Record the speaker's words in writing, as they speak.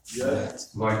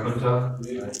Vaikuntha,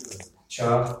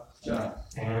 Cha,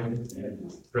 and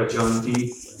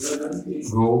Prajanti,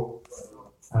 Go,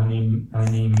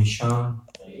 Animishan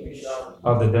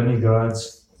of the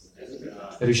demigods,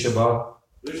 Rishabha,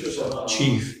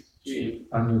 chief,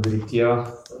 Anuvritya,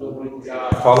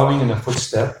 following in the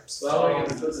footsteps,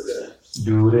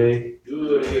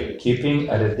 Dure, keeping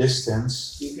at a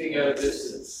distance,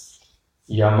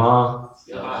 Yama,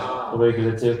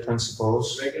 regulative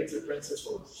principles,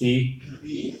 He,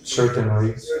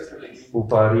 certainly,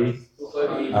 Upari,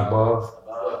 above,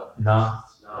 Na,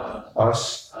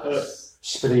 us,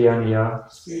 Spriyanya,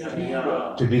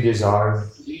 to be desired,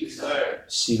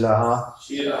 Silaha,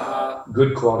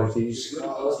 good qualities,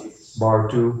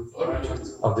 Bartu,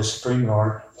 of the Supreme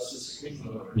Lord,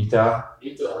 Mita,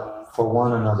 for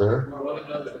one another,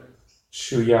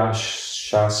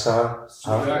 Shuyashasa,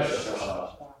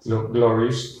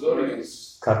 glories,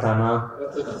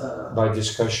 Katana, by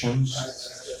discussions,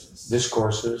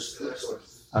 discourses,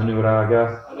 Anuraga,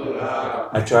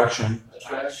 attraction,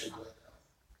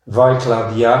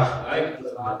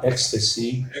 Vaiklavya,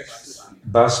 ecstasy,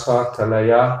 Baspa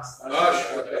Kalaya,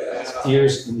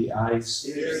 tears in the eyes,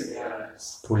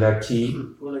 Pulaki,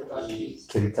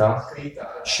 Krita,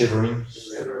 shivering,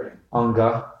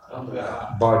 Anga,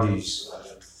 bodies.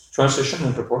 Translation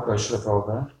and purport by Srila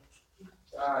Prabhupada.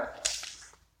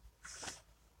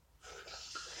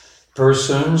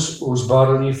 Persons whose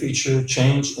bodily feature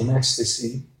change in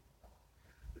ecstasy,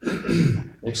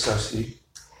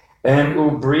 and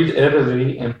who breathe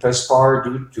heavily and perspire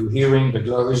due to hearing the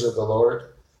glories of the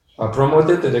Lord, are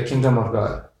promoted to the kingdom of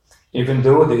God, even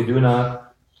though they do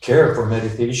not care for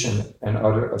meditation and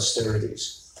other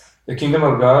austerities. The kingdom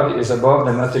of God is above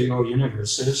the material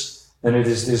universes, and it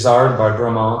is desired by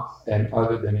Brahma and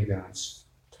other demigods.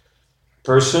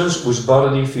 Persons whose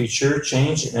bodily feature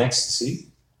change in ecstasy,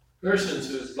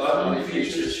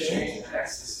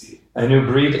 and who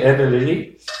breathe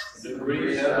heavily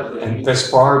and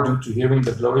perspire due to hearing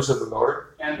the glories of the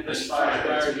Lord,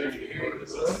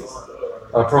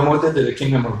 are promoted to the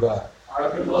kingdom of God,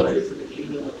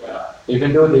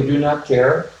 even though they do not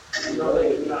care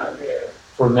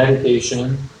for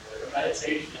meditation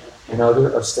and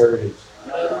other austerities.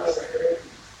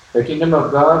 The kingdom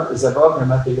of God is above the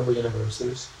material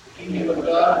universes,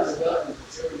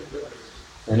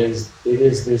 and it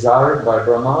is desired by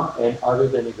Brahma and other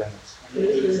demigods. It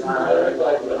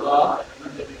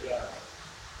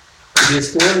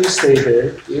is clearly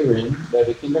stated herein that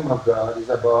the kingdom of God is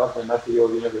above the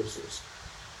material universes,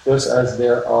 just as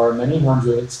there are many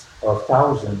hundreds of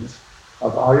thousands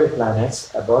of higher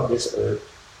planets above this earth,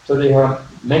 so there are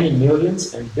many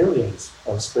millions and billions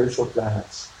of spiritual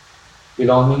planets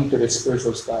belonging to the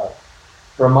spiritual sky.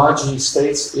 Brahmaji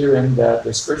states herein that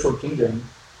the spiritual kingdom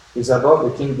is above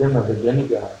the kingdom of the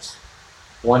demigods.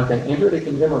 One can enter the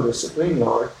kingdom of the Supreme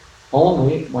Lord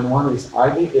only when one is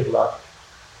highly developed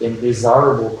in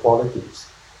desirable qualities.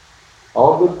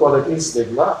 All good qualities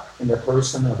develop in the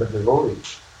person of a devotee.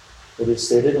 It is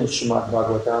stated in Srimad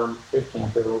Bhagavatam, 5th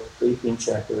canto, 18th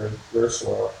chapter, verse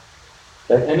 12,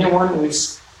 that anyone who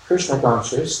is Krishna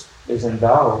conscious is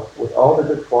endowed with all the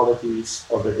good qualities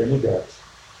of the demigods.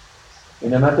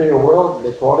 In the material world,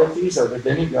 the qualities of the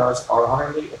demigods are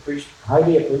highly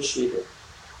appreciated,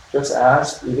 just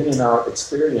as, even in our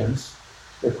experience,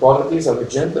 the qualities of a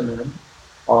gentleman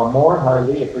are more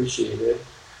highly appreciated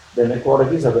than the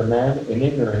qualities of a man in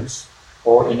ignorance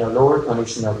or in a lower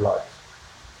condition of life.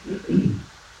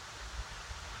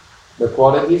 The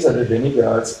qualities of the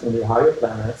demigods in the higher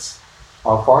planets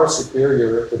are far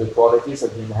superior to the qualities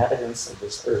of the inhabitants of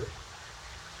this earth.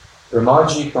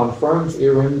 Ramaji confirms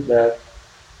herein that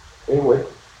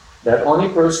only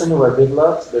person who has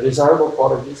developed the desirable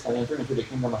qualities can enter into the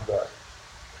kingdom of God.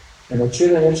 In the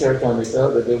Chaitanya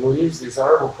Charitamrita, the devotees'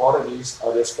 desirable qualities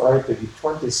are described to be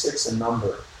 26 in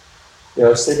number. They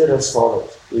are stated as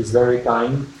follows. He is very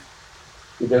kind.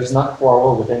 He does not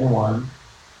quarrel with anyone.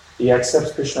 He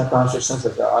accepts Krishna consciousness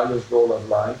as the highest goal of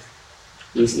life.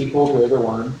 He is equal to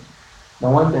everyone.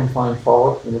 No one can find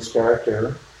fault in his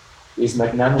character. He is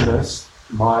magnanimous,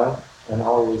 mild, and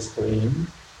always clean,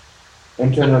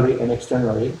 internally and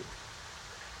externally.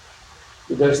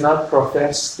 He does not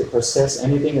profess to possess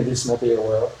anything in this material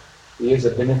world. He is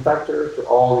a benefactor to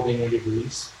all living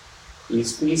entities. He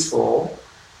is peaceful,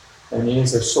 and he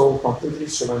is a soul completely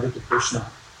surrendered to Krishna.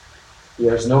 He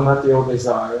has no material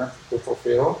desire to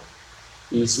fulfill.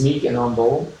 He is meek and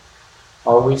humble,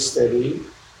 always steady,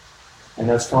 and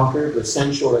has conquered the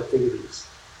sensual activities.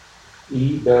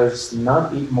 He does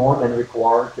not eat more than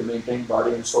required to maintain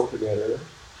body and soul together.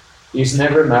 He is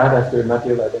never mad after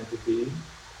material identity.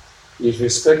 He is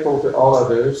respectful to all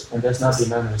others and does not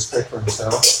demand respect for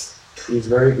himself. He is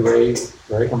very brave,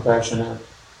 very compassionate,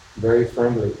 very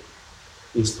friendly.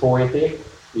 He is poetic,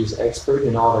 he is expert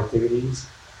in all activities,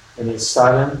 and is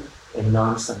silent in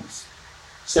nonsense.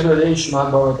 Similarly, Srimad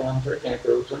Bhagavatam, 3rd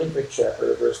Canto, 25th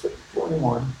chapter, verse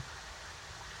 21,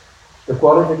 the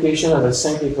qualification of a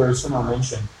saintly person are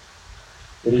mentioned.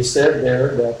 It is said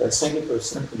there that a saintly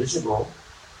person eligible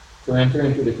to enter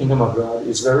into the kingdom of God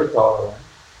is very tolerant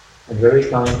and very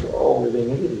kind to all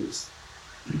living entities.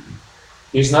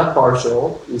 He is not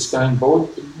partial, he is kind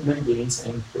both to human beings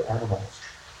and to animals.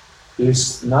 He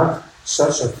is not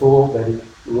such a fool that he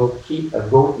will keep a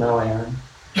goat Narayan,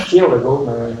 kill a goat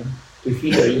Narayan, to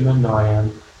feed a human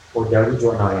Narayan or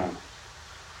Daruja Narayan.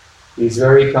 He is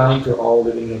very kind to all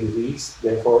living entities,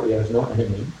 therefore he has no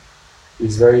enemy. He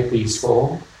is very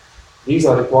peaceful. These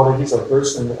are the qualities of a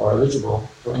person who are eligible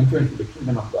to enter into the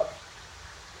kingdom of God.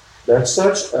 That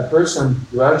such a person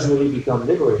gradually becomes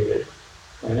liberated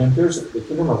and enters the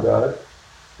kingdom of God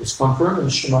is confirmed in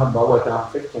Srimad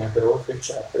Bhagavatam, 5th Canto, 5th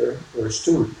chapter, verse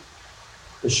 2.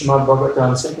 The Srimad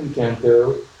Bhagavatam, 2nd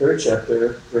Canto, 3rd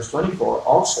chapter, verse 24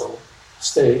 also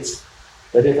states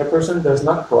that if a person does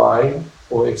not cry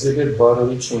or exhibit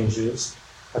bodily changes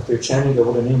after chanting the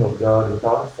holy name of God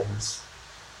without offense,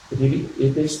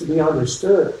 it is to be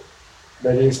understood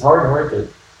that he is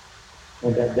hard-hearted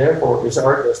and that therefore his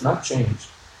heart does not change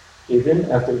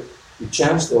even after he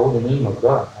chants the holy name of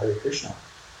God, Hare Krishna.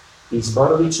 These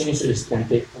bodily changes can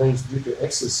take place due to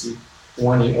ecstasy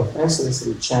when he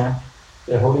offensively chants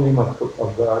the holy name of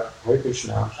God, Hare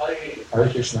Krishna, Hare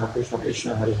Krishna, Krishna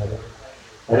Krishna, Hare Hare,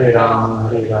 Hare Rama,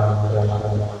 Hare Rama, Rama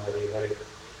Rama, Hare Hare.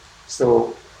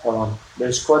 So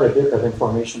there's quite a bit of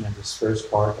information in this first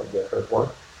part of the report.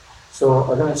 So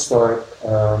I'm going to start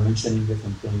mentioning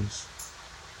different things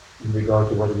in regard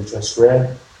to what we just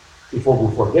read. Before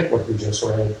we forget what we just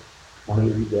read, I want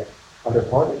to read the other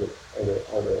part of it,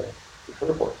 the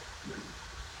report.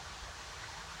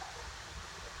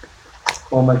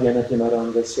 Om Agyanati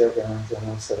Marangasya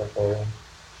Gyanjana Sarapaya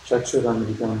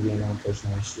Chakshuramritam Dhyana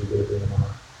Krishna Shri Guru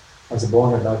Namaha. As a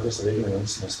born of darkness of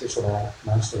ignorance, my spiritual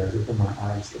master has opened my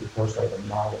eyes to the torchlight of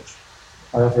knowledge.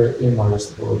 I offer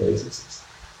immodestable obeisances.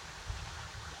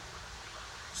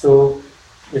 So,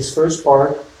 this first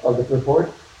part of the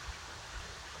report,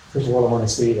 first of all, I want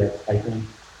to say that I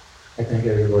thank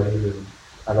everybody who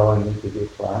allowing me to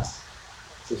give class.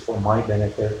 This is for my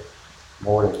benefit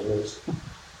more than yours.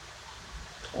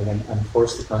 And then I'm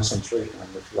forced to concentrate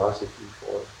on the philosophy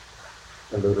for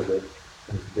a little bit.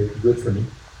 It's good for me.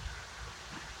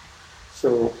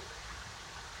 So,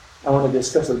 I want to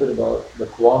discuss a bit about the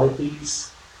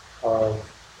qualities of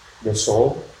the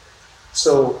soul.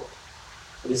 So,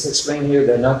 it is explained here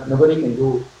that nobody can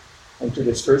go into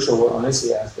the spiritual world unless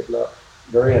he has developed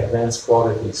very advanced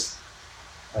qualities.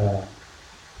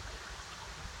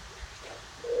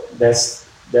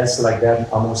 That's like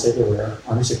that almost everywhere.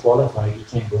 Unless you're qualified, you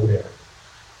can't go there,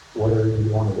 whatever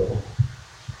you want to go.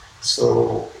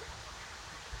 So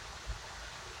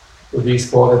these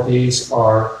qualities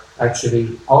are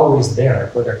actually always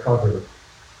there, but they're covered,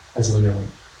 as we know.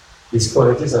 These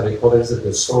qualities are the qualities of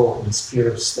the soul in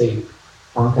pure state,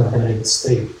 uncontaminated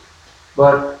state.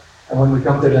 But when we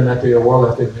come to the material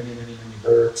world after many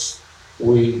births,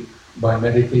 we, by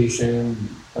meditation,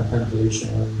 contemplation,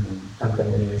 and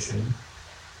contamination,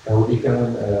 we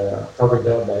become covered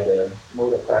up by the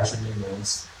mode of passion,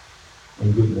 ignorance,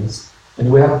 and goodness.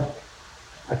 And we have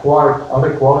acquired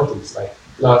other qualities like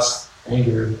lust,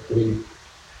 anger, greed,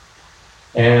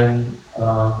 and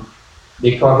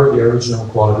they cover the original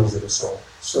qualities of the soul.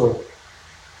 So,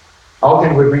 how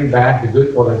can we bring back the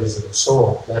good qualities of the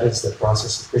soul? That is the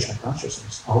process of Krishna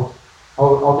consciousness. How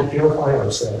to purify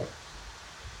ourselves.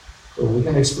 So we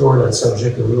can explore that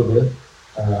subject a little bit.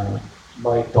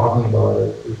 By talking about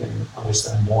it, we can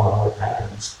understand more how it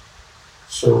happens.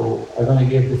 So I'm going to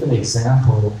give different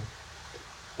examples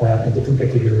in different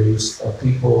categories of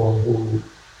people who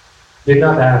did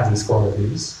not have these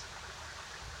qualities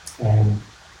and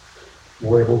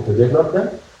were able to develop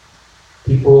them.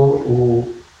 People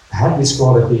who had these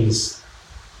qualities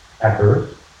at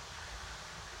birth.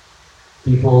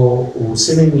 People who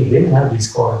seemingly didn't have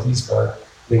these qualities, but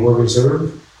they were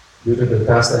reserved due to the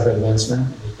past life advancement,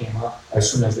 and they came up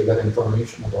as soon as they got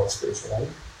information about spiritual life.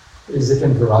 There's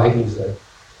different varieties of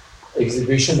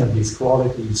exhibition of these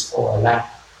qualities or a lack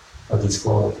of these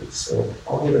qualities. So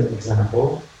I'll give an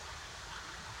example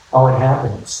how it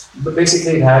happens. But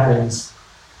basically it happens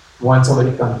when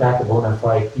somebody contacts a bona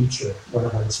fide teacher, bona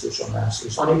fide spiritual master.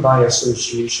 It's only by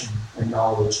association and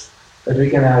knowledge that we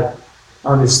can have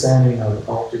understanding of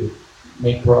how to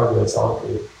make progress, how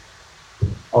to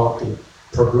how to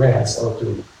progress, how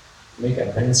to make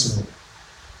advancement.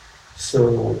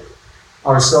 So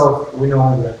ourselves, we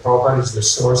know that Prabhupada is the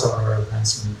source of our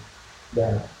advancement,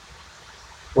 that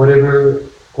whatever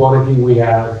quality we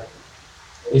have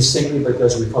is simply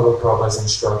because we follow Prabhupada's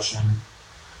instruction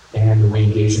and we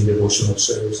engage in devotional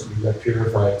service and we get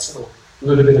purified. So a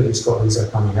little bit of these qualities are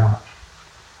coming out.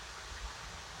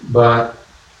 But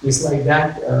it's like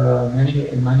that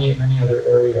in many other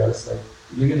areas. Like,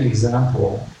 to give you an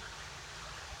example,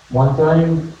 one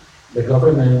time the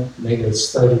government made a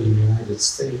study in the United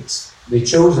States. They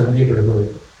chose a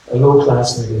neighborhood, a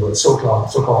low-class neighborhood,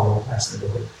 so-called low-class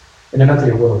neighborhood. And they're not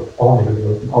the world, all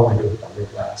neighborhood are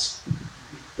low-class,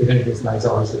 even if it's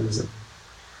 $9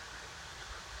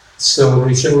 So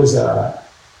they chose a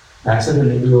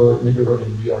neighborhood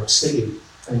in New York City,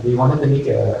 and they wanted to make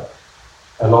a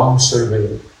long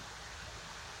survey.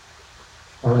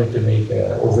 I wanted to make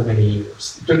over many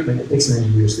years. It takes many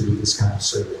years to do this kind of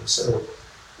survey. So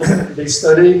they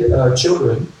studied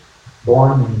children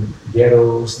born in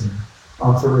ghettos and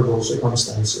unfavorable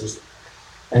circumstances,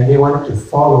 and they wanted to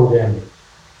follow them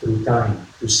through time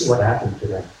to see what happened to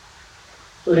them.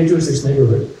 So they chose this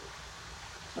neighborhood,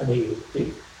 and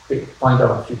they find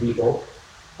out a few people,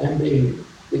 and they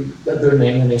got their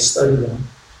name and they studied them.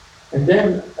 And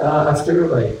then after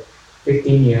like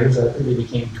 15 years, after they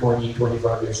became 20,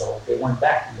 25 years old, they went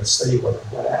back and studied what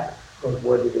happened,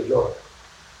 where did they go.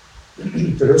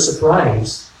 To their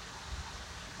surprise,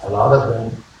 a lot of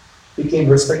them became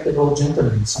respectable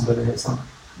gentlemen.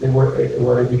 They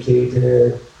were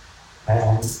educated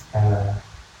and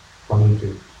coming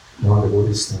to know the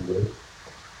Buddhist standard.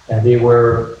 And they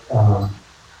were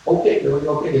okay. They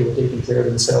were taking care of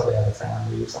themselves. They had a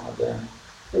family. Some of them,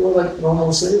 they were like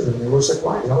normal citizens. They were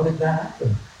surprised. How did that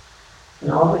happen?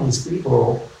 And all of these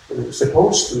people who were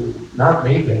supposed to not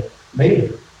make it, made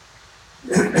it.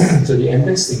 So they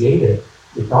investigated.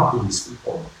 They talked to these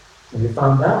people, and they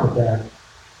found out that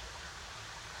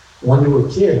when they were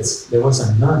kids, there was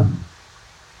a nun,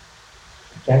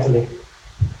 a Catholic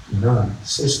nun,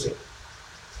 sister,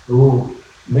 who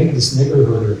made this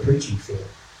neighborhood her preaching field.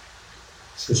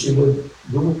 So she would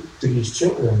go to these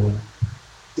children and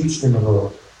teach them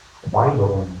about the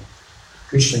Bible and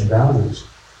Christian values.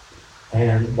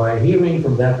 And by hearing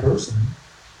from that person,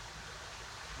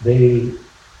 they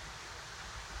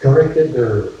corrected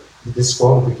their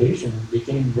disqualification and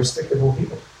became respectable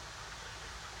people.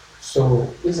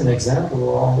 So here's an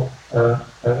example of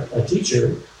a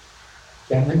teacher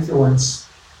can influence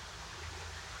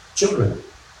children.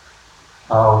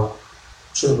 How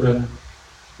children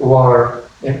who are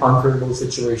in unfavorable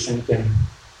situation can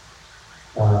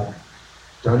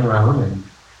turn around and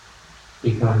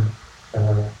become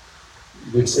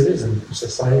good citizens of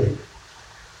society.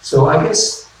 So I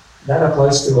guess that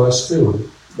applies to us too,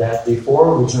 that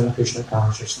before we joined Krishna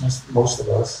consciousness, most of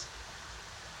us,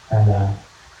 and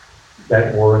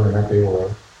that war and the Mercury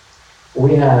war,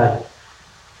 we had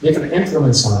different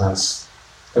influence on us.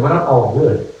 They were not all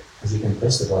good, as you can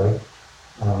testify.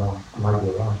 I might be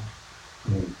wrong. I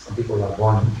mean, some people are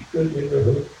born in good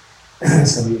neighborhood,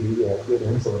 some maybe good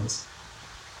influence.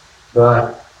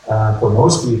 But for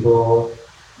most people,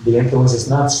 the influence is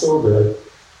not so good,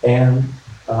 and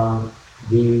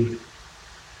the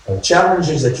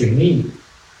challenges that you meet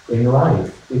in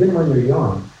life, even when you're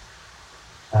young,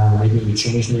 maybe you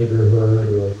change neighborhood,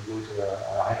 or you go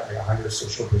to a higher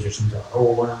social position to a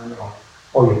lower one,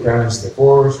 or your parents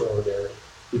divorce, or they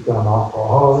become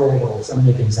alcoholic, or so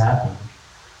many things happen.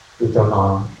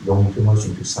 Without going too much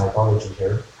into psychology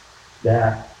here,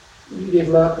 that you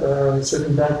develop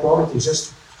certain bad qualities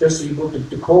just to be able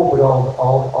to cope with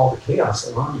all the chaos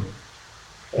around you.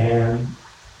 And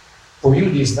for you,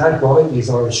 these bad qualities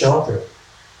are a shelter.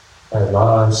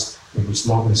 Lust, maybe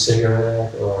smoking a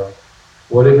cigarette, or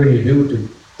whatever you do to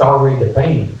tolerate the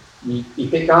pain. You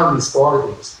take on these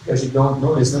qualities because you don't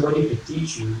know, there's nobody to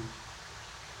teach you.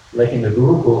 Like in the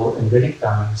Gurukul in Vedic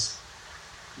times,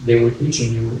 they were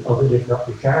teaching you how to develop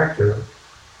your character,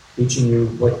 teaching you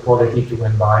what quality to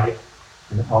imbibe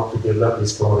and how to develop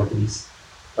these qualities.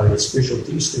 But the spiritual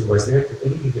teacher was there to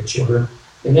educate the children.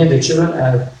 And then the children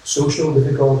had social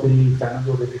difficulty,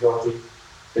 familial difficulty.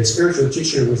 The spiritual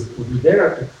teacher would be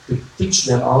there to teach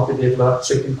them how to develop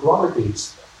certain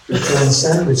qualities, to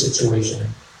transcend the situation.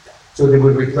 So they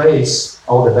would replace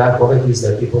all the bad qualities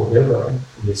that people develop in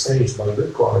this age by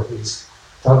good qualities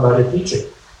taught by the teacher.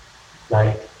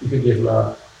 Like you could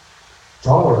develop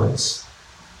tolerance,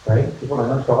 right? People are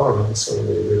not tolerant, so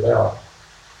they rebel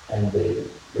and they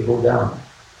go down.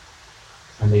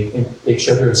 And they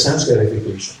share their sense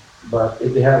gratification. But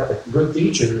if they have a good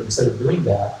teacher, instead of doing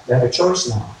that, they have a choice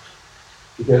now.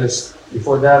 Because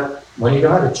before that, when you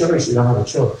don't have a choice, you don't have a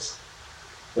choice.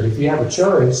 But if you have a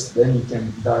choice, then you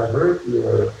can divert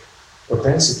your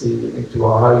propensity into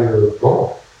a higher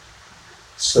goal.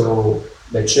 So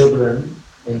the children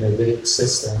in the Vedic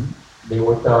system, they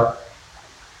were taught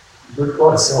good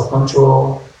qualities,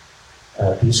 self-control,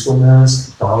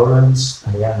 peacefulness, tolerance,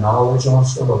 and they had knowledge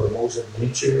also of the modes of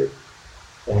nature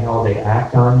and how they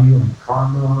act on you and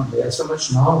karma. They had so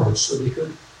much knowledge, so they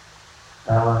could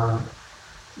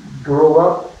grow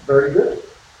up very good.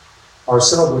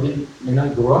 Ourselves, we may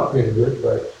not grow up very good,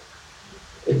 but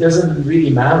it doesn't really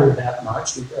matter that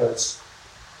much, because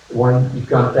when you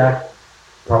contact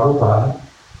Prabhupada,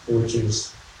 which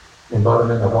is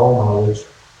embodiment of all knowledge,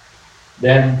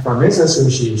 then from his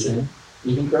association,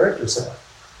 you can correct yourself.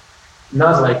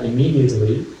 Not like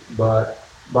immediately, but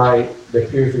by the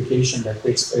purification that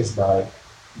takes place by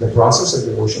the process of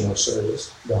devotional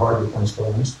service, the heart becomes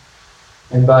cleansed,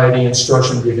 and by the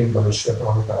instruction given by Srila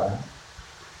Prabhupada,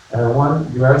 one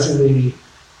gradually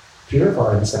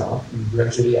purifies himself and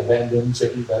gradually abandons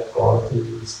certain bad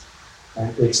qualities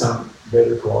and takes on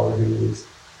better qualities,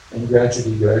 and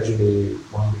gradually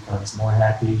one becomes more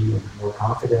happy and more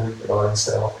confident about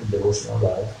himself in devotional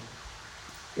life,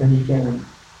 and he can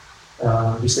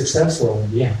be successful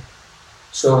in the end.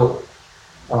 So,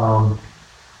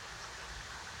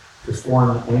 just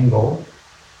one angle.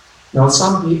 Now,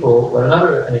 some people, well,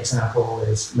 another example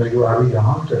is Megurari the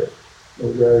hunter.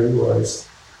 Megurari was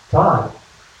taught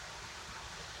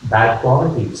bad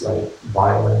qualities like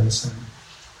violence and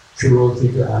cruelty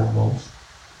to animals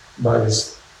by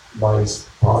his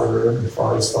father,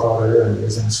 his father, and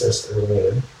his ancestor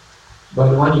there.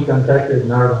 But when he contacted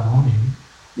Narada Muni,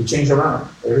 he changed around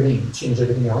everything. He changed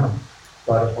everything around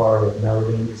by the power of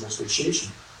Narada Muni's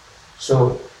association.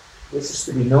 So this is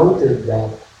to be noted,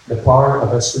 that the power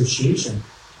of association,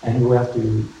 and we have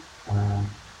to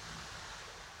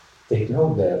take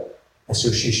note that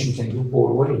association can go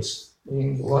both ways. We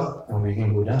can go up and we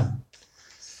can go down.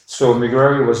 So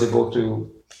Megurari was able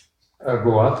to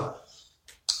go up,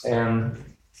 and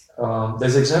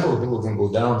there's an example of people who can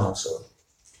go down also.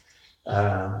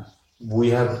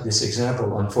 We have this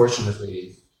example,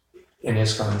 unfortunately, in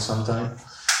ISKCON sometime.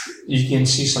 You can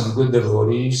see some good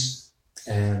devotees,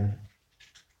 and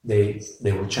they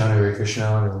will chant Hare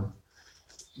Krishna, they'll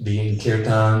be in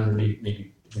kirtan,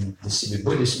 maybe the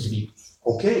Buddhists to be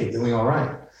okay, doing all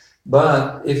right.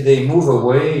 But if they move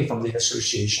away from the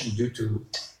association due to,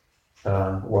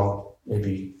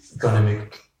 maybe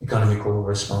economical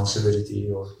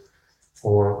responsibility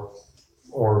or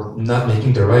not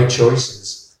making the right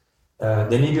choices,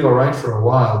 they may be all right for a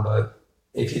while, but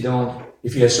if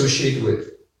you associate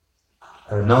with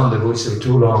non-devotees for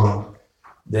too long,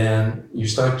 then you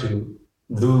start to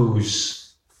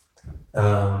lose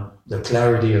the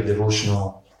clarity of the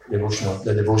devotional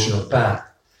path.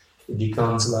 It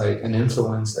becomes like an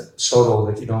influence that's subtle,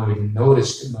 that you don't even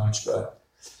notice too much, but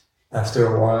after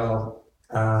a while,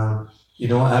 you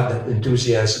don't have that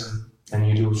enthusiasm and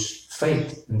you lose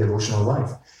faith in devotional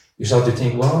life. You start to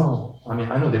think, well, I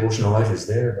know devotional life is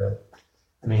there, but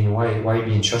why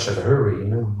be in such a hurry?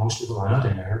 Most people are not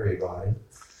in a hurry about it.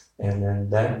 And then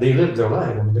that they live their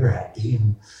life, they're happy.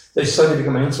 And they start to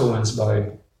become influenced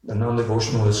by the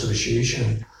non-devotional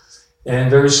association.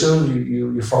 And very soon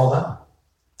you fall down.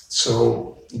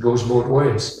 So it goes both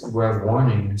ways. We have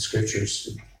warning in scriptures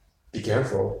to be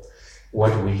careful.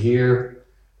 What we hear,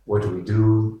 what we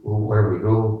do, where we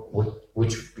go,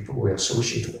 which people we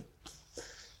associate with.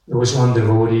 There was one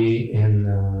devotee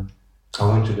I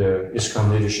went to the ISKCON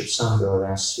Leadership Sangha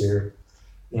last year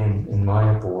in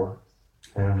Mayapur,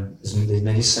 and there's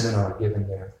many seminars given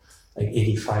there, like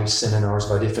 85 seminars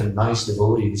by different nice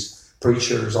devotees,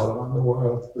 preachers all around the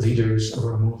world, leaders of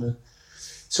our movement.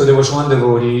 So there was one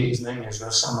devotee, his name is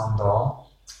Ghosa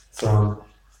from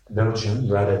Belgium,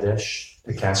 Radhadesh,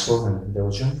 the castle in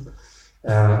Belgium,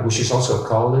 which is also a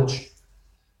college.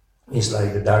 He's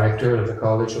like the director of the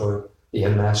college or the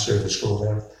headmaster of the school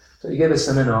there. So he gave a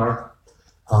seminar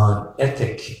on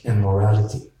ethic and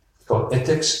morality, called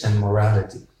Ethics and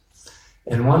Morality.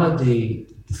 And one of the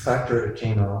factors that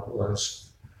came up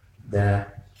was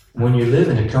that when you live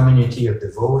in a community of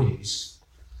devotees,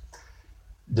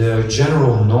 the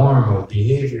general norm of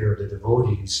behavior of the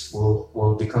devotees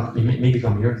may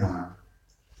become your norm.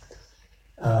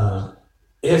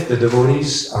 If the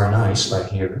devotees are nice, like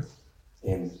here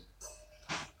in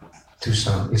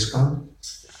Tucson, ISKCON,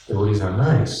 devotees are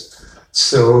nice.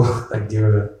 So, like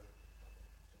dear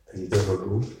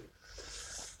Prabhu,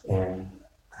 and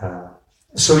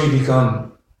so you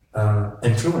become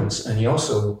influenced, and you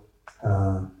also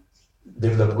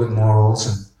develop good morals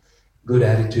and good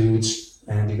attitudes,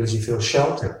 and because you feel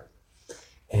shelter,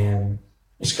 and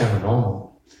it's kind of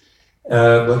normal.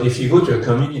 But if you go to a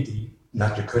community,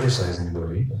 not to criticize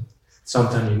anybody, but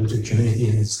sometimes you go to a community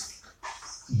and it's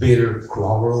bitter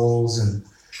quarrels, and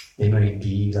they might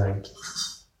be like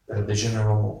the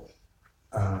general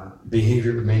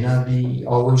behavior may not be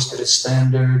always to the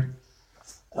standard.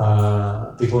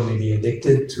 People may be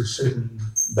addicted to certain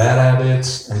bad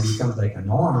habits and become like a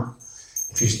norm.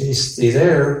 If you stay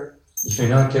there, if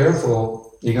you're not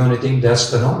careful, you're going to think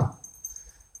that's the norm.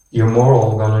 Your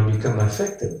moral going to become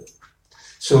affected.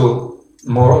 So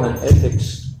moral and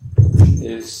ethics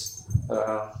is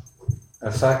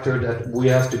a factor that we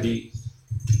have to be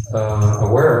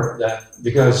aware that,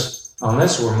 because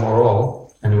unless we're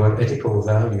moral and we have ethical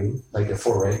value, like the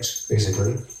 4H,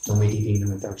 basically, no meat eating,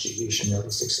 no intoxication, no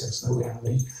success, no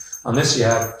gambling, unless you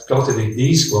have cultivate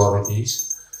these qualities,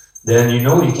 then you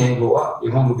know you can't go up.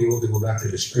 You won't be able to go back to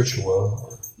the spiritual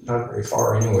world, not very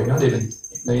far anyway. Not even,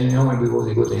 you know, maybe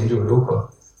we'll go to Indra-loka.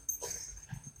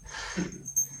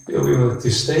 You'll be able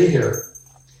to stay here.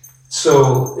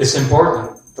 So it's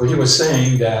important. But he was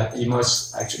saying that you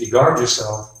must actually guard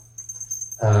yourself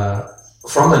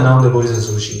from the non-devotees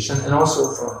association, and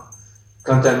also from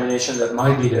contamination that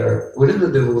might be there within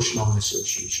the devotional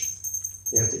association.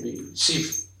 You have to see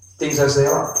things as they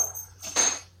are.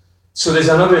 So there's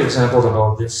another example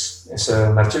about this. It's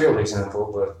a material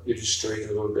example, but illustrate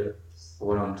a little bit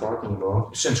what I'm talking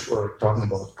about. Since we're talking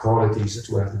about qualities that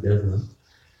we have to develop.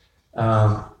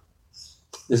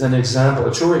 There's an example,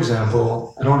 a true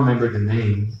example, I don't remember the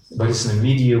name, but it's in the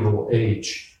medieval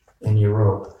age in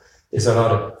Europe. There's a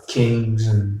lot of kings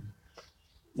and,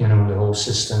 you know, the whole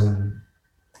system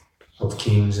of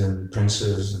kings and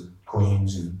princes and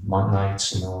queens and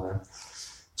knights and all that.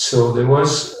 So there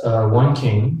was one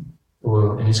king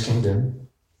in his kingdom,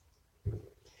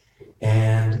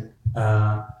 and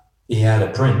he had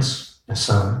a prince, a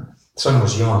son. The son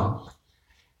was young,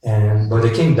 but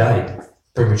the king died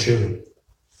prematurely.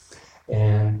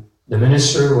 And the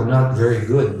minister were not very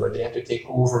good, but they had to take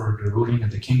over the ruling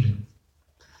of the kingdom.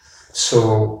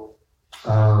 So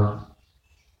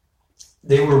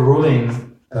they were ruling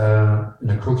in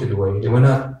a crooked way. They were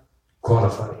not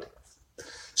qualified.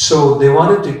 So they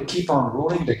wanted to keep on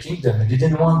ruling the kingdom, and they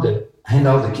didn't want to hand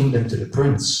out the kingdom to the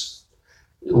prince,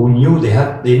 who knew they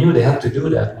had to do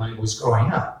that when he was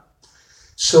growing up.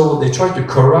 So they tried to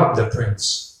corrupt the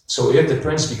prince. So if the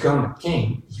prince become a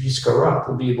king, if he's corrupt,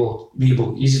 he'll be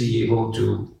easily able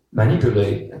to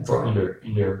manipulate and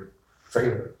in their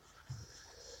favor.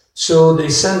 So they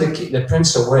send the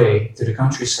prince away to the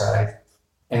countryside,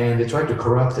 and they try to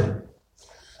corrupt him.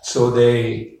 So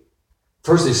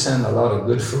first they send a lot of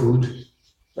good food,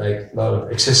 like a lot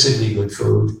of excessively good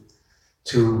food,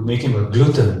 to make him a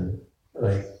glutton,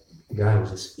 like a guy who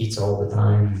just eats all the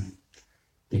time,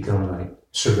 become like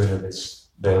servant of his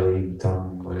belly,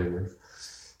 tongue, whatever.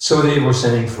 So they were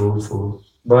sending food,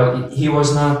 but he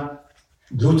was not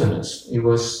gluttonous. He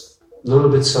was a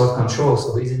little bit self-controlled,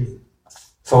 so he didn't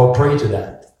fall prey to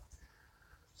that.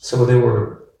 So they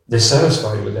were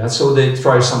dissatisfied with that, so they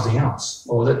tried something else.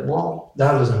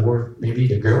 That doesn't work. Maybe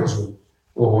the girls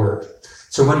will work.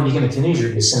 So when he became a teenager,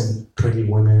 they sent pretty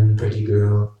women, pretty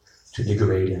girl to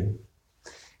degrade him.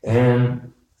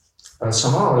 And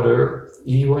somehow or other,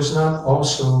 he was not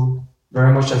also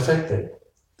very much affected.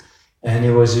 And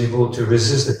he was able to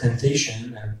resist the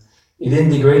temptation, and he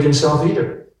didn't degrade himself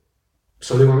either.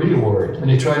 So they were really worried, and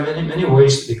they tried many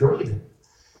ways to degrade him.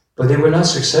 But they were not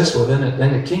successful. Then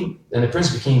the prince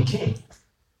became king.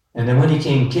 And then when he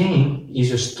became king, he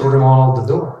just threw them all out the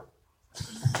door.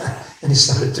 And he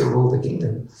started to rule the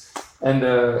kingdom. And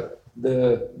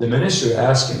the minister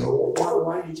asked him,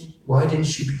 why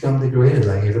didn't you become degraded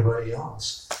like everybody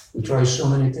else? We tried so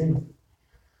many things.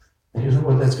 And he said,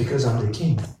 well, that's because I'm the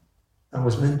king. I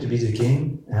was meant to be the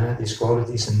king. I had these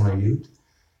qualities in my youth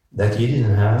that you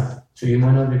didn't have, so you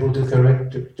might not be able to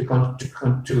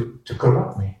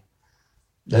corrupt me.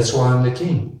 That's why I'm the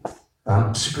king.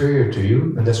 I'm superior to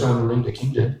you, and that's why I'm ruling the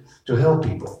kingdom to help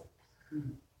people.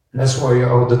 And that's why you're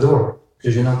out the door,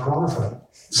 because you're not qualified.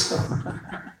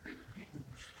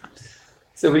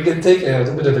 So we can take a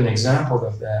little bit of an example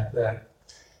of that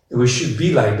we should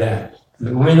be like that.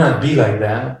 We may not be like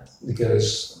that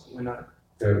because we're not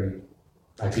very,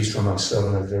 at least for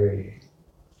myself, not very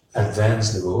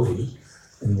advanced devotee,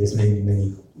 and there's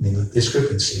many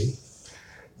discrepancy.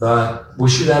 But we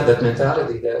should have that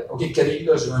mentality that, okay, Kali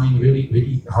Yuga is running really,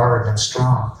 really hard and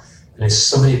strong, and there's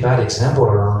so many bad examples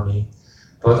around me,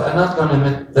 but I'm not going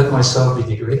to let myself be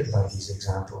degraded by these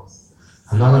examples.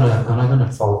 I'm not going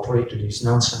to fall prey to these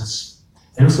nonsense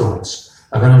influence.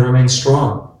 I'm going to remain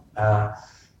strong.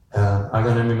 I'm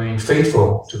going to remain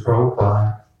faithful to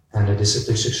Prabhupada and the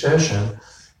disciplic succession,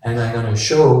 and I'm going to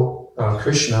show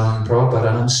Krishna and Prabhupada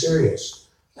that I'm serious.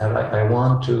 That I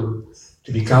want to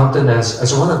be counted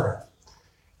as one of them.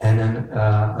 And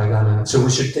then so we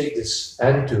should take this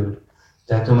attitude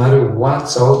that no matter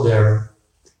what's out there,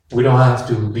 we don't have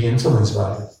to be influenced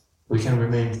by it. We can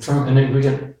remain firm, and then we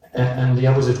can, and the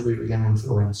opposite way, we can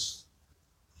influence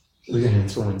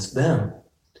them.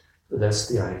 So that's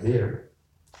the idea.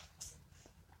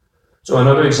 So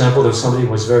another example of somebody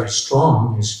who was very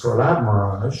strong is Prahlad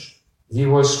Maharaj. He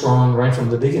was strong right from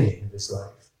the beginning of his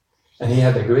life. And he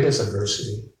had the greatest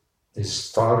adversity.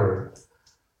 His father,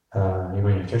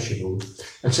 Hiranyakashipu.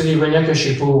 Actually,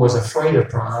 Hiranyakashipu was afraid of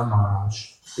Prahlad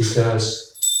Maharaj because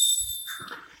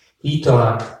he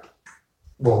thought,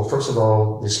 well, first of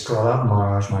all, this Prahlad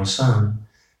Maharaj, my son,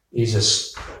 he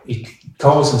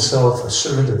calls himself a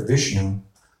servant of Vishnu,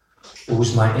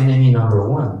 who's my enemy number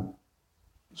one.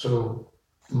 So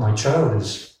my child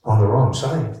is on the wrong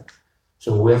side.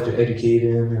 So we have to educate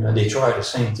him, and they try the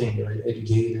same thing. They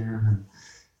educate him and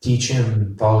teach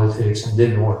him politics, and it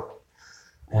didn't work.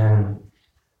 And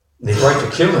they tried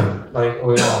to kill him, like,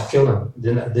 oh yeah, I'll kill him.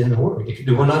 It didn't work.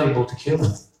 They were not able to kill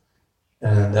him.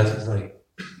 And that is like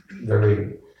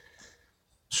very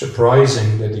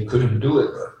surprising that they couldn't do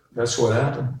it, but that's what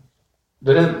happened.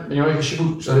 But then,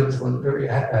 Hiranyakashipu started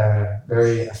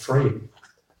very afraid.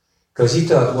 Because he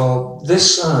thought, well,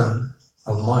 this son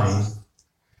of mine,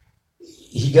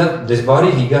 he got this body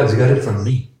he got it from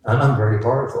me, and I'm very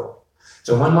powerful.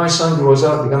 So when my son grows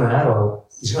up, become an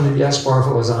adult, he's going to be as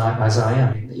powerful as I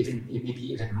am,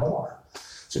 maybe even more.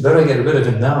 So better get rid of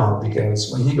him now,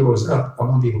 because when he grows up, I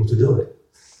won't be able to do it.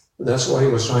 That's why he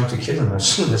was trying to kill him as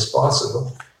soon as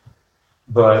possible,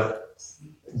 but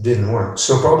it didn't work.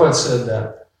 So Prabhupada said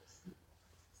that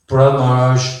Prahlad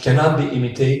Maharaj cannot be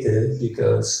imitated,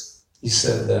 because he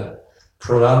said that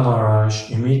Prahlad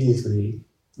Maharaj immediately,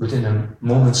 within a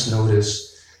moment's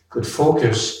notice, could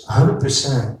focus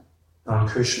 100% on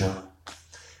Krishna.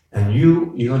 And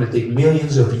you're going to take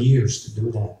millions of years to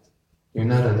do that. You're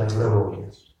not at that level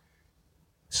yet.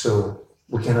 So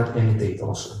we cannot imitate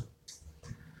also.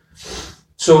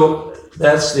 So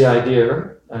that's the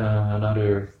idea.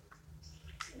 Another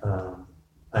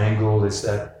angle is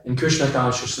that in Krishna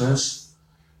consciousness,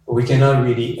 we cannot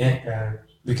really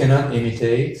we cannot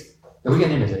imitate. We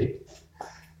can imitate,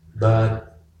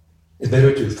 but it's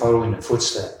better to follow in the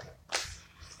footstep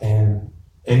and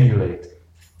emulate.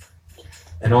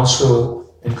 And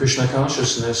also in Krishna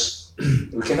consciousness,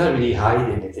 we cannot really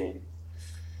hide anything,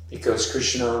 because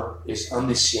Krishna is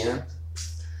omniscient.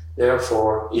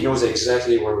 Therefore, he knows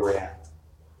exactly where we're at.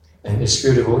 And his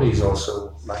pure devotee is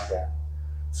also like that.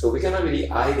 So we cannot really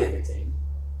hide anything.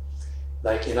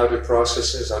 Like in other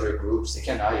processes, other groups, they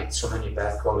can hide so many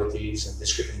bad qualities and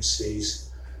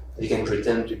discrepancies. They can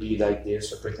pretend to be like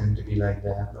this or pretend to be like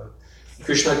that. But in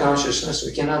Krishna consciousness,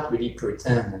 we cannot really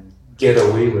pretend and get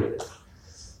away with it,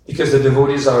 because the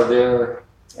devotees are there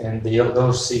and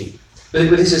they'll see. But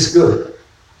this is good,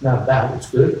 not bad.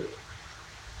 It's good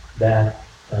that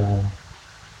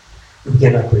we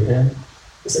cannot pretend.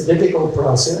 It's a difficult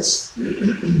process.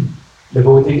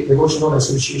 Devotional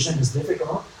association is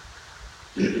difficult.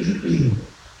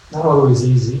 Not always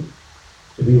easy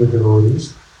to be with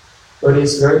devotees, but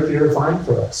it's very purifying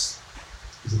for us.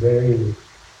 It's very,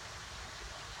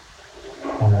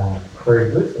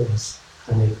 very good for us.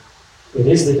 And it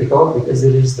is difficult because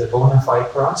it is the bona fide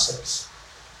process.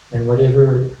 And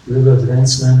whatever little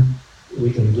advancement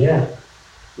we can get,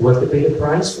 we have to pay the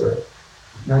price for it.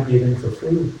 Not given for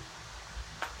free.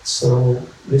 So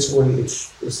this way,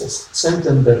 it's a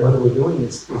symptom that what we're doing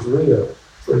is real,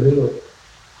 for real.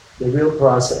 The real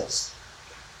process.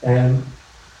 And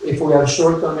if we have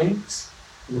shortcomings,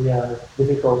 we have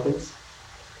difficulties,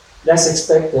 that's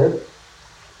expected,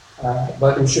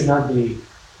 but we should not be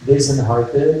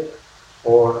disheartened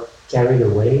or carried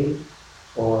away,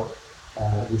 or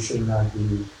we should not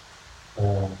be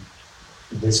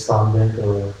despondent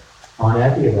or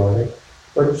unhappy about it,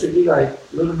 but it should be like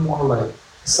a little more like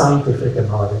scientific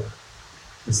about it.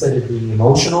 Instead of being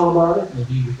emotional about it,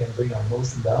 maybe we can bring our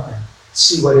emotion down and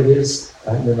see what it is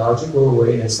in a logical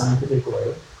way, in a scientific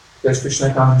way, because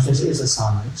Krishna consciousness is a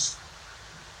science.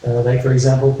 Like for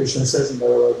example, Krishna says in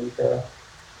Bhagavad Gita,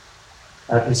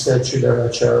 he said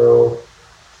Sridharacharo,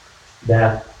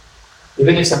 that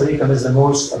even if somebody commits the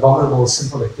most abominable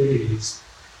sinful activities,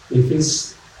 if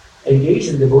he's engaged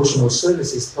in devotional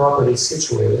service, he's properly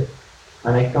situated,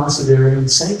 and I consider him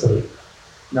saintly.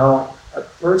 Now, a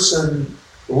person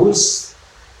who's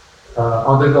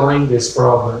undergoing this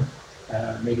problem,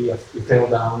 maybe he fell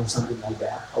down or something like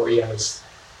that, or he has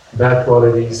bad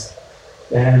qualities,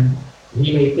 then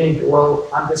he may think, well,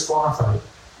 I'm disqualified.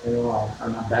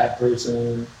 I'm a bad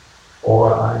person,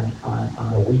 or I'm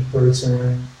a weak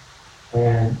person,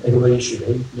 and everybody should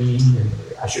hate me, and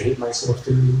I should hate myself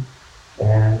too,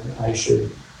 and I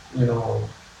should,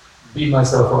 beat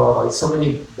myself up. Like so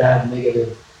many bad,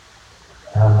 negative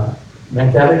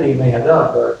mentality may add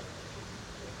up,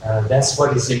 but that's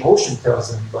what his emotion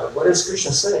tells him. But what does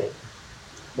Krishna say?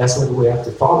 That's what we have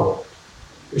to follow.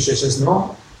 Krishna says,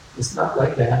 no, it's not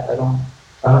like that.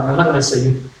 I'm not going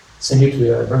to send you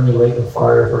to a burning lake of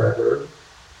fire forever.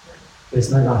 It's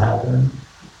not going to happen.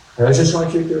 I just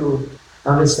want you to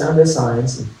understand the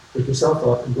science and pick yourself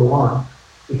up and go on.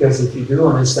 Because if you do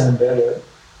understand better,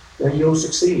 then you'll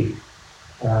succeed.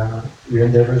 Your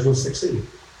endeavors will succeed.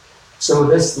 So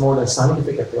this is more the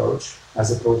scientific approach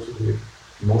as opposed to the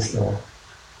emotional,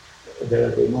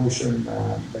 the emotion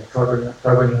that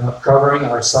covering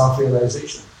our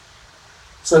self-realization.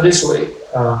 So this way,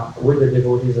 with the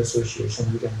Devotees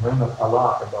Association, we can learn a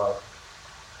lot about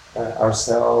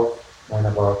ourselves and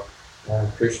about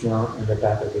Krishna and the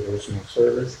path of devotional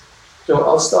service. So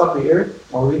I'll stop here.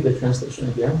 I'll read the translation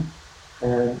again,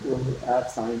 and we'll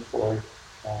have time for if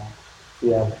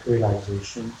you have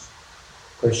realizations,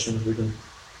 questions. We can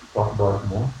talk about it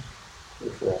more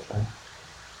if we have time.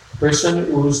 A person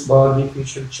whose body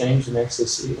feature changed in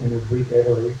ecstasy and who breathe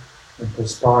heavily and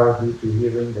perspire due to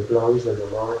hearing the glories of the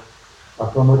Lord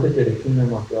are promoted to the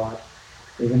kingdom of God,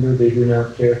 even though they do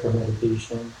not care for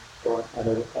meditation or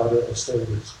other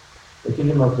austerities. The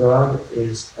kingdom of God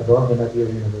is above the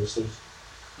material universes,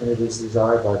 and it is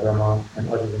desired by Brahma and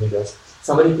other demigods.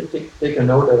 Somebody could take a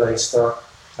note that I stopped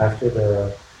after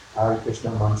the Hare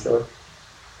Krishna mantra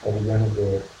at the end of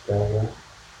the paragraph,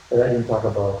 but I didn't talk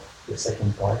about the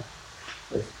second part.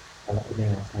 I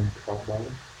didn't have time to talk about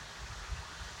it.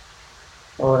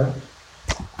 All right.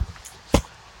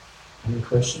 Any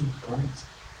questions, comments?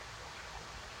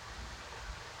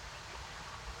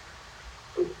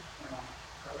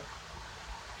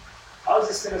 I was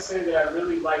just going to say that I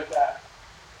really like that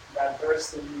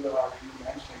verse that you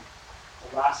mentioned,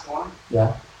 the last one.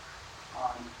 Yeah.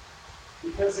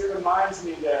 Because it reminds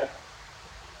me that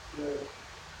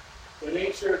the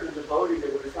nature of the devotee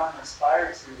that we're trying to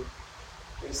aspire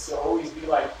to is to always be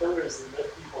like pillars that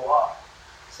lift people up.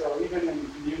 So even in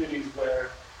communities where,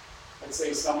 let's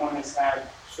say, someone has had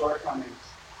shortcomings,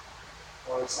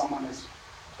 or someone is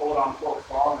quote unquote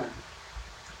fallen,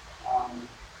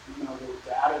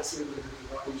 the attitude of the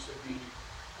devotee should be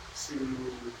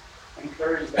to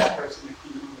encourage that person to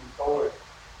keep moving forward.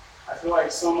 I feel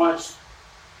like so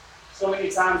many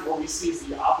times what we see is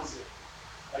the opposite.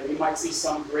 Like we might see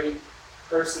some great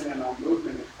person in a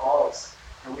movement that falls,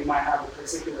 and we might have a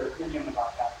particular opinion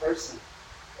about that person.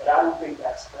 But I don't think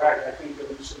that's correct. I think that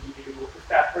we should be able, if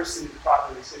that person is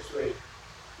properly situated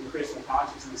in Krishna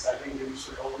consciousness, I think that we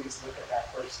should always look at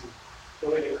that person the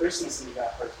way that Krishna sees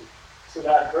that person. So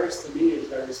that verse to me is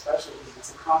very special because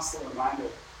it's a constant reminder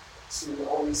to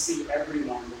always see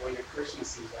everyone the way that Krishna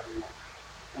sees everyone,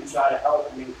 and try to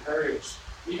help and encourage,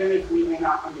 even if we may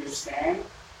not understand,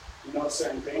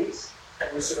 certain things.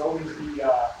 We should always be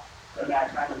in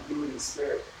that kind of unity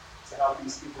spirit to help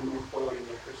these people move forward in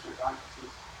their Krishna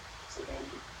consciousness. So thank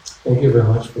you. Thank you very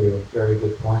much for your very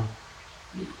good point.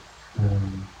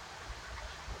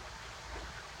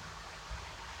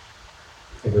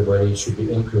 Everybody should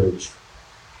be encouraged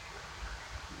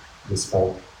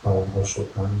despite our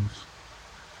shortcomings.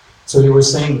 So you were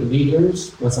saying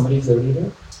leaders, when somebody is a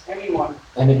leader? Anyone.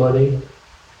 Anybody?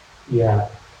 Yeah.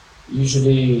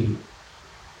 Usually,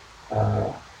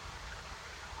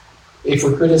 if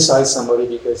we criticize somebody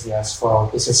because he has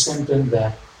fault, it's a symptom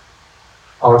that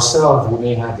ourselves, we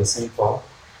may have the same fault,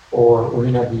 or we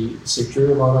may not be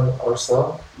secure about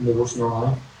ourselves in devotional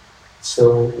life.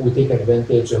 So we take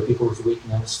advantage of people's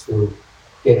weakness to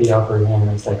get the upper hand.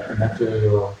 It's like a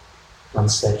material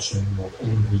conception, like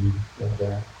envy, like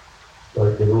that.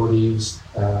 But devotees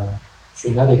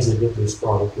should not exhibit these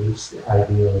qualities,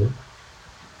 ideally.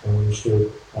 And we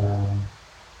should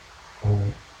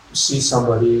see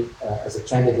somebody as a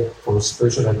candidate for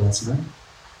spiritual advancement,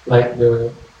 like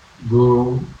the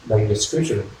guru, like the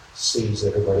scripture sees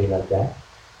everybody like that.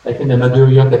 Like in the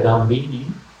Madhurya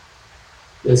Kadambini,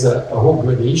 there's a whole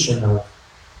gradation of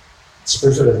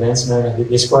spiritual advancement, and they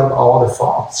describe all the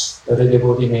faults that a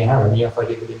devotee may have, a neophyte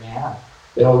devotee may have.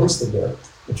 They're all listed there.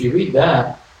 If you read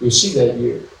that, you see that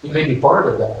you may be part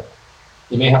of that.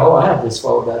 You may have, I have this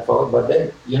fault, that fault, but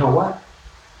then, you know what?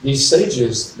 These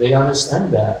sages, they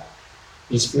understand that.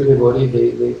 These pure devotees,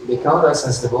 they count us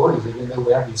as devotees, even though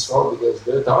we have these faults, because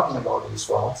they're talking about these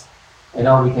faults, and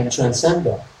how we can transcend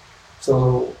them.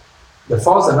 So The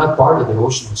falls are not part of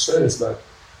devotional service, but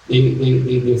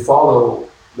they follow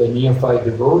the neophyte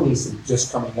devotees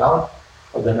just coming out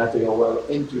of the material world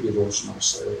into devotional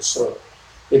service. So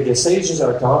if the sages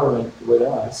are tolerant with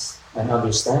us and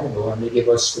understandable and they give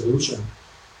us solution,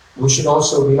 we should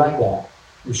also be like that.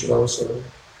 We should also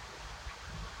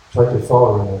try to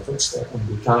follow in their footsteps and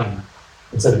be kind.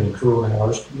 Instead of being cruel and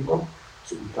harsh to people,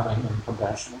 to be kind and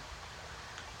compassionate.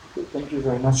 Okay, thank you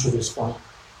very much for this point.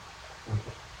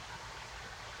 Okay.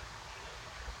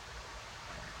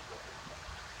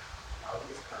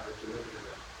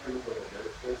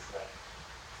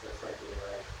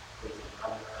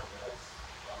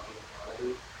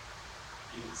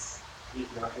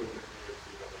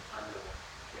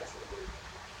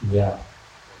 Yeah.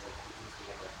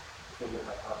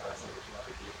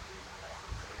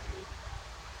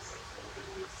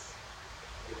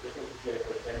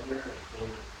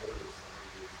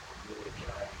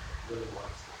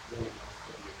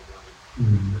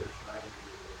 Mm.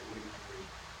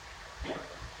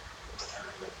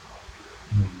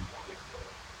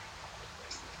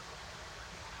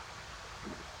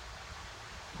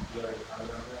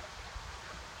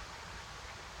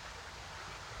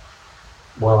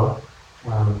 Well,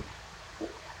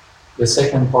 the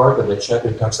second part of the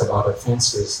chapter talks about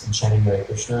offenses in chanting Hare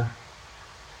Krishna,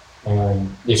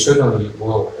 and they certainly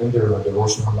will hinder our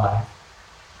devotional life.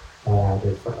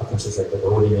 The offenses at the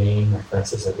devotee name,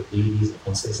 offenses at the deities,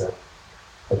 offenses at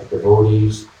the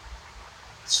devotees.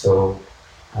 So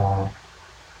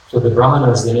the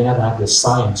Brahmanas, they may not have the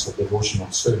science of devotional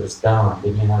service down.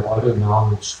 They may have other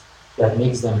knowledge that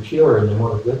makes them pure in the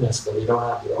mode of goodness, but they don't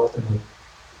have the ultimate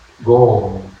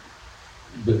goal,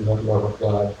 the love of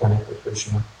God, connect with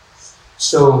Krishna.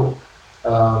 So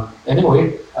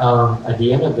anyway, at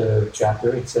the end of the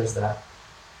chapter, it says that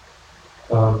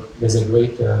there's a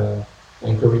great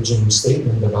encouraging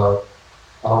statement about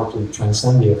how to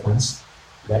transcend the offense.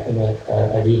 That in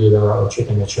Adilila or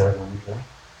Chaitanya Charitamrita,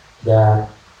 that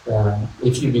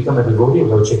if you become a devotee of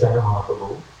Lord Chaitanya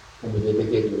Mahaprabhu and you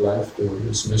dedicate your life to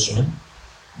his mission,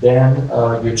 then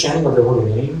your chanting of the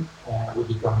holy name will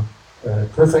become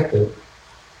perfected,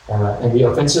 and the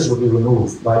offenses will be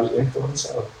removed by the influence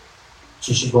of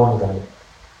Chishi.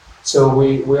 So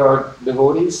we are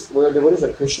devotees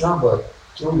of Krishna, but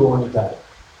through Gaunitai,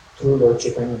 through Lord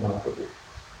Chaitanya Mahaprabhu,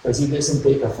 because he doesn't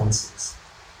take offenses,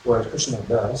 whereas Krishna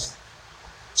does.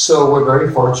 So we're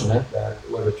very fortunate that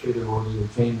we're a true devotee who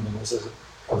came in the message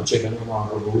of Chaitanya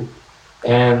Mahaprabhu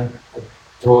and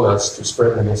told us to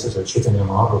spread the message of Chaitanya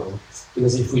Mahaprabhu.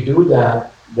 Because if we do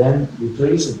that, then we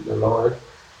please the Lord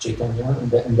Chaitanya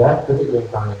in that particular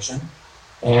incarnation,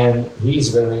 and he's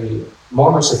very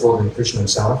more merciful than Krishna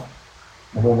himself.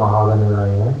 Namo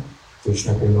Mahalanarayana,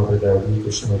 Krishna Premodadadi,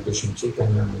 Krishna Krishna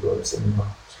Chaitanya,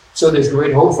 so there's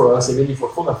great hope for us, even if we're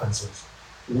full of offenses.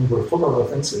 Even if we're full of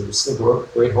offenses, there's still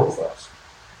great hope for us.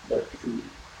 But if we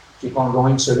keep on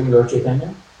going serving Lord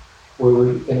Chaitanya,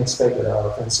 we can expect that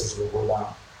our offenses will go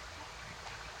down.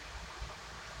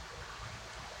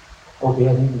 Okay,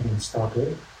 I think we can stop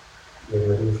here. Get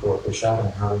ready for Prashad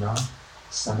and Harinam.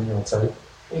 Sunny outside.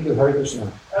 Thank you, Hare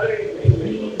Krishna.